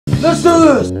Let's do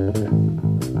this!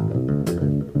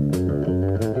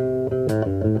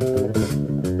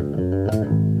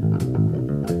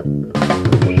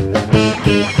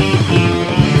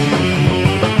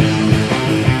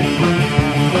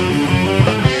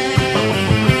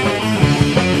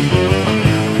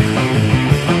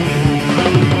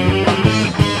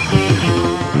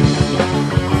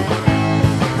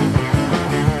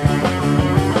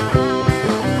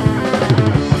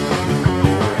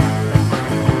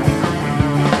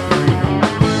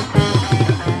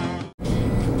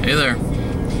 Hey there,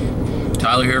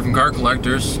 Tyler here from Car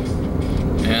Collectors,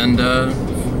 and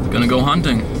gonna go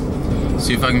hunting,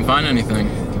 see if I can find anything.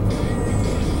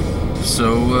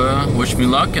 So wish me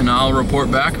luck, and I'll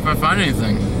report back if I find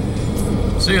anything.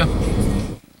 See ya.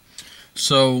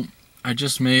 So I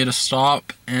just made a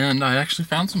stop, and I actually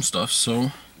found some stuff.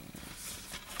 So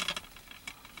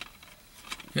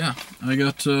yeah, I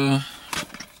got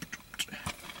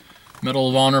Medal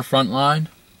of Honor Frontline.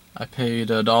 I paid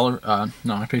I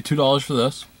paid $2 for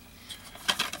this.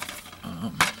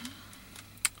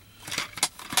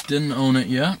 Didn't own it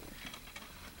yet.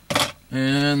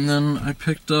 And then I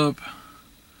picked up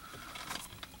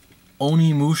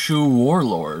Onimusha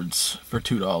Warlords for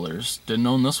 $2. Didn't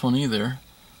own this one either.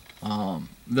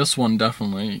 This one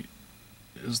definitely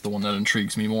is the one that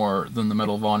intrigues me more than the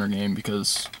Medal of Honor game,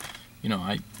 because, you know,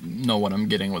 I know what I'm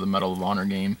getting with a Medal of Honor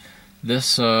game.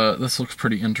 This looks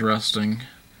pretty interesting.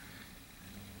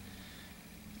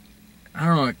 I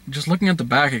don't know, just looking at the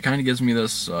back, it kind of gives me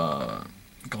this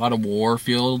God of War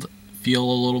feel a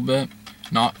little bit.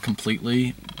 Not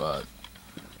completely, but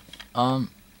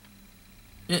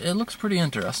it looks pretty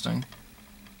interesting.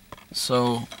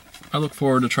 So I look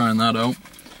forward to trying that out.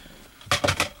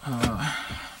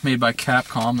 Made by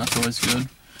Capcom, that's always good.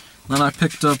 Then I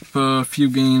picked up a few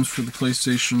games for the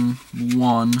PlayStation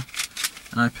 1,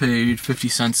 and I paid 50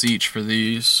 cents each for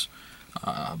these.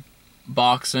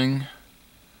 Boxing.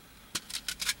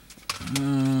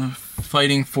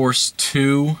 Fighting Force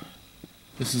 2.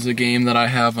 This is a game that I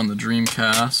have on the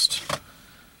Dreamcast.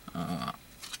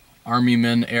 Army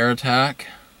Men Air Attack.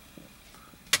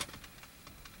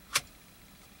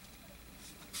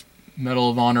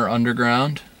 Medal of Honor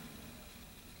Underground.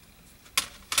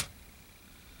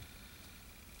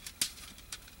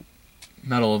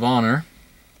 Medal of Honor.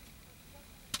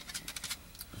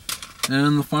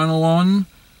 And the final one,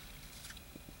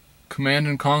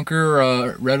 Command &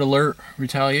 Conquer Red Alert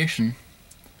Retaliation.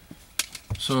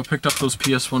 So I picked up those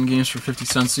PS1 games for 50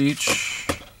 cents each.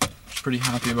 Pretty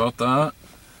happy about that.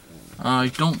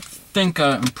 I'm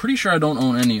pretty sure I don't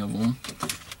own any of them.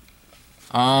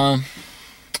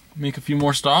 Make a few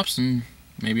more stops and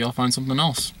maybe I'll find something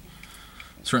else.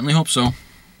 Certainly hope so.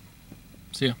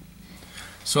 See ya.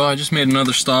 So I just made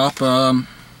another stop.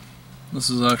 This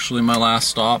is actually my last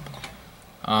stop.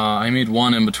 I made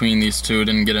one in between these two,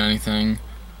 didn't get anything.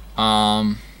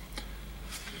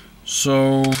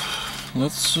 So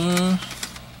let's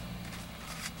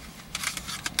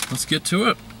get to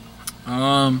it.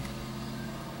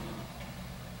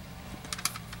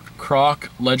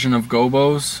 Croc Legend of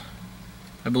Gobos,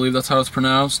 I believe that's how it's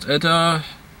pronounced. It's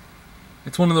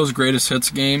one of those greatest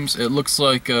hits games. It looks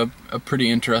like a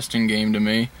pretty interesting game to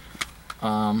me.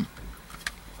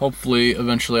 Hopefully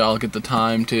eventually I'll get the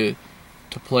time to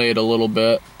play it a little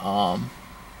bit.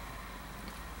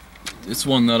 It's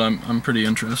one that I'm pretty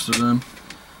interested in.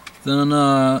 Then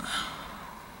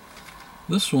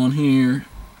this one here,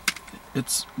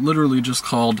 it's literally just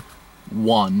called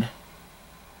One.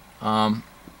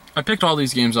 I picked all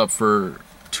these games up for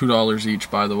 $2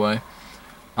 each, by the way.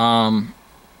 I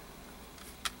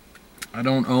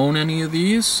don't own any of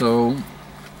these, so,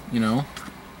 you know,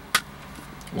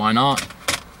 why not?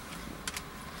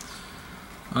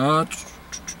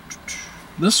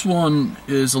 This one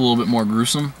is a little bit more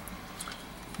gruesome.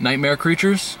 Nightmare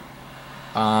Creatures.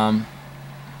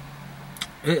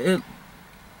 It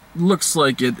looks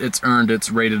like it's earned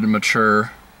its rated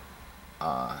mature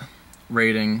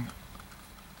rating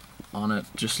on it,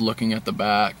 just looking at the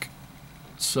back.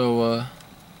 So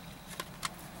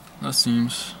that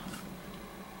seems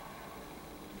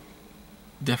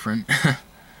different.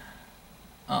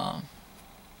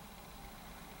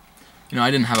 You know,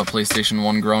 I didn't have a PlayStation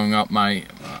 1 growing up. My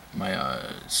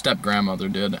step-grandmother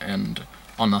did, and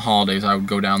on the holidays I would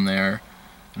go down there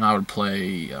and I would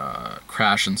play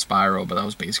Crash and Spyro, but that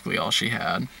was basically all she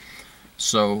had.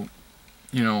 So,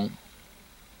 you know,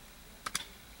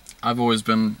 I've always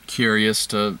been curious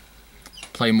to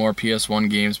play more PS1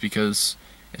 games because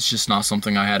it's just not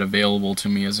something I had available to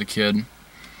me as a kid.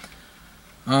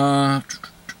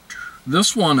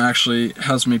 This one actually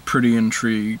has me pretty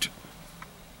intrigued.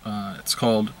 It's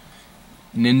called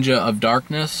Ninja of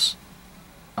Darkness.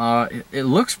 It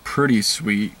looks pretty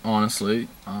sweet, honestly.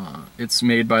 It's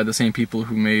made by the same people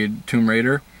who made Tomb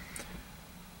Raider.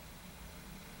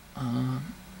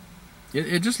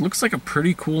 It just looks like a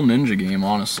pretty cool ninja game,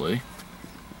 honestly.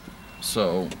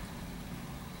 So,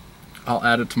 I'll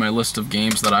add it to my list of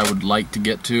games that I would like to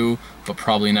get to, but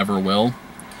probably never will.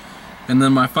 And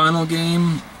then my final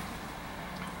game,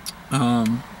 I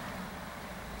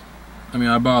mean,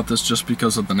 I bought this just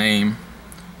because of the name,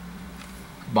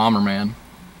 Bomberman.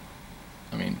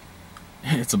 I mean,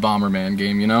 it's a Bomberman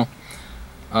game, you know?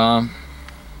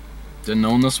 Didn't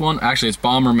own this one. Actually, it's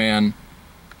Bomberman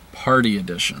Party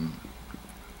Edition.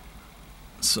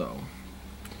 So,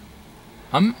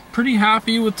 I'm pretty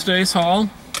happy with today's haul.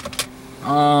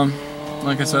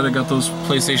 Like I said, I got those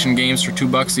PlayStation games for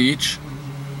 $2 each.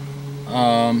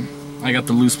 I got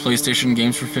the loose PlayStation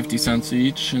games for 50 cents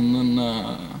each, and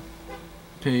then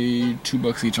paid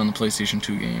 $2 each on the PlayStation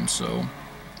 2 games, so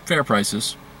fair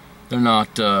prices. They're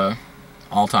not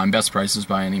all-time best prices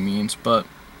by any means, but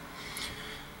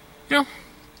you know,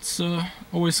 it's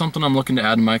always something I'm looking to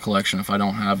add to my collection. If I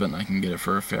don't have it, and I can get it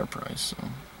for a fair price, so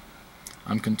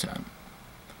I'm content.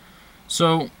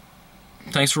 So,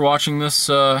 thanks for watching this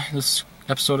this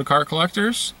episode of Cart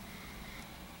Collectors,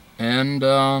 and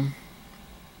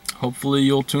hopefully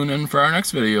you'll tune in for our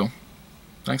next video.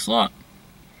 Thanks a lot.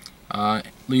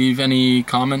 Leave any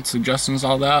comments, suggestions,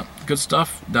 all that good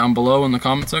stuff down below in the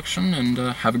comment section, and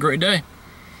have a great day.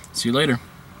 See you later.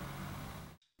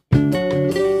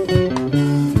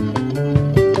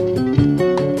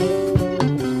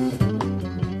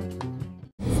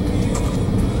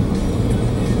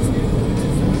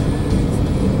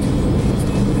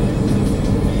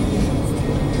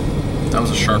 That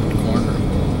was a sharp corner.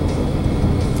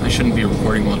 I shouldn't be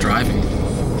recording while driving,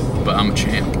 but I'm a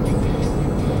champ.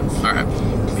 Alright,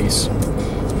 peace.